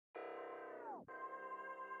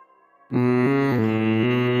Yeah,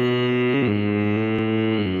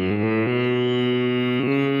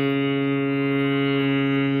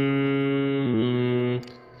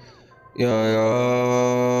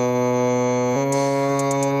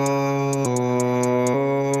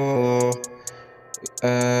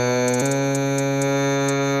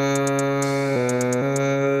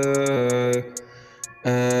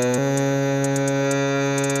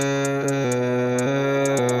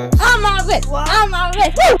 I'm on it. I'm on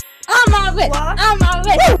it. I'm on it. I'm on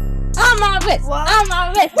it. I'm on it. I'm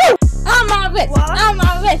on it. I'm on it. I'm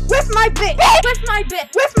on it. With my bit. With my bit.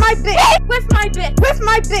 With my bit. With my bit. With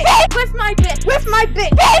my bit. With my bit. With my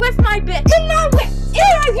bit. With my bit. In my whip. In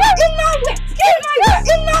my whip. In my whip. In my whip.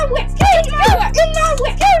 In my whip. In my whip. In my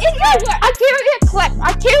whip. In my whip. I carry a clip.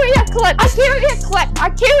 I carry a clip. I carry a clip. I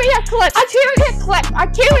carry a clip. I carry a clip. I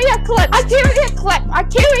carry a clip. I carry a clip. I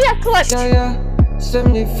carry a clip. yeah.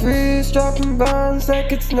 73, dropping bombs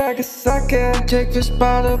like it's Nagasaki. Take this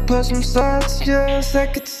bottle, put some sauce, just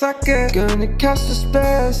like it's sake. Gonna cast a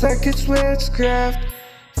spell like it's witchcraft.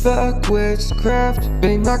 Fuck witchcraft,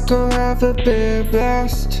 they not gonna have a big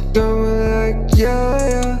blast. Going like,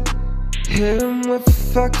 yeah. Hit him with a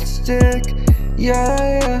fucking stick,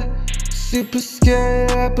 yeah. Super scary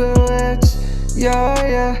like a witch,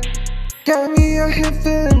 yeah. Got me out here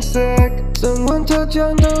feeling sick. Someone told you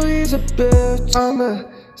I know he's a bitch. I'm a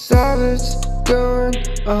savage, going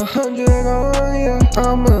 100 on ya.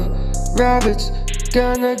 I'm a rabbit,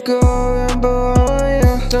 gonna go ramble on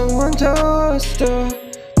ya. Someone told us to,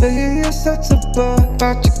 maybe you're such a butt.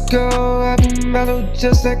 About to go heavy metal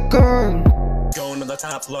just like gun. Going to the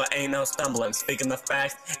top floor, ain't no stumbling. Speaking the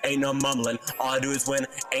facts, ain't no mumbling. All I do is win,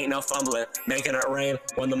 ain't no fumbling. Making it rain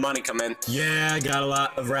when the money come in. Yeah, I got a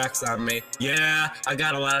lot of racks on me. Yeah, I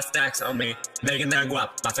got a lot of stacks on me. Making that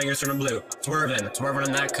guap, my fingers turning blue. Swerving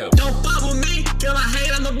in that coupe. Don't bubble me, get my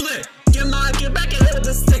hate on the blick. Get back and hit with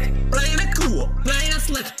the stick. Playing it cool, playing it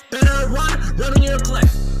slick. Better run on your click.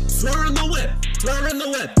 Swerving the whip, wearing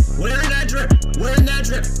that drip,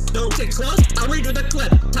 don't get close, I'll redo the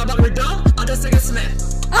clip. Talk about your dome, I'll just take a snap.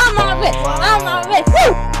 I'm on it. I'm on it.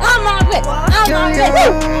 I'm on it. I'm on it.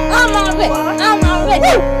 I'm on it. I'm on it.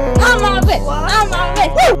 I'm on it. I'm on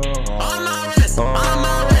it. On my wrist, on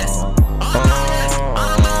my wrist, on my wrist,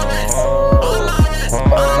 on my wrist, on my wrist,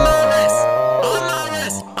 on my wrist, on my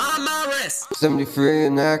wrist, on my wrist. 73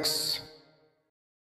 and X.